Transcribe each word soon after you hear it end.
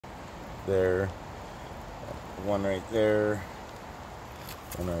there. One right there.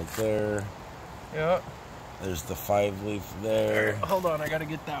 One right there. Yeah. There's the 5-leaf there. Hold on, I gotta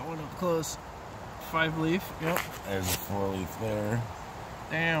get that one up close. 5-leaf, yep. There's a 4-leaf there.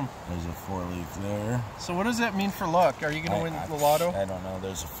 Damn. There's a 4-leaf there. So what does that mean for luck? Are you gonna win the lotto? I don't know.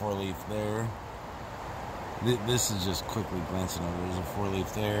 There's a 4-leaf there. This is just quickly glancing over. There's a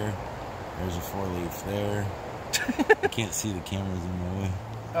 4-leaf there. There's a 4-leaf there. I can't see the cameras in my way.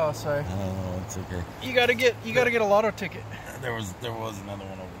 Oh, sorry. Oh, it's okay. You gotta get a lotto ticket. There was another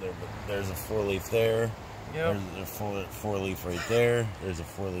one over there, but there's a 4-leaf there. Yep. There's a 4-leaf right there. There's a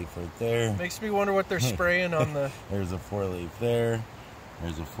 4-leaf right there. Makes me wonder what they're spraying on the. There's a 4-leaf there.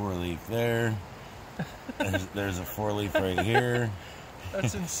 There's a 4-leaf there. There's a 4-leaf right here.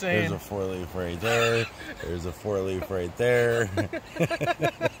 That's insane. There's a 4-leaf right there. There's a 4-leaf right there.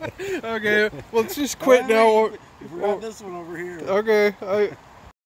 Okay, well, let's just quit now. We got this one over here. Okay,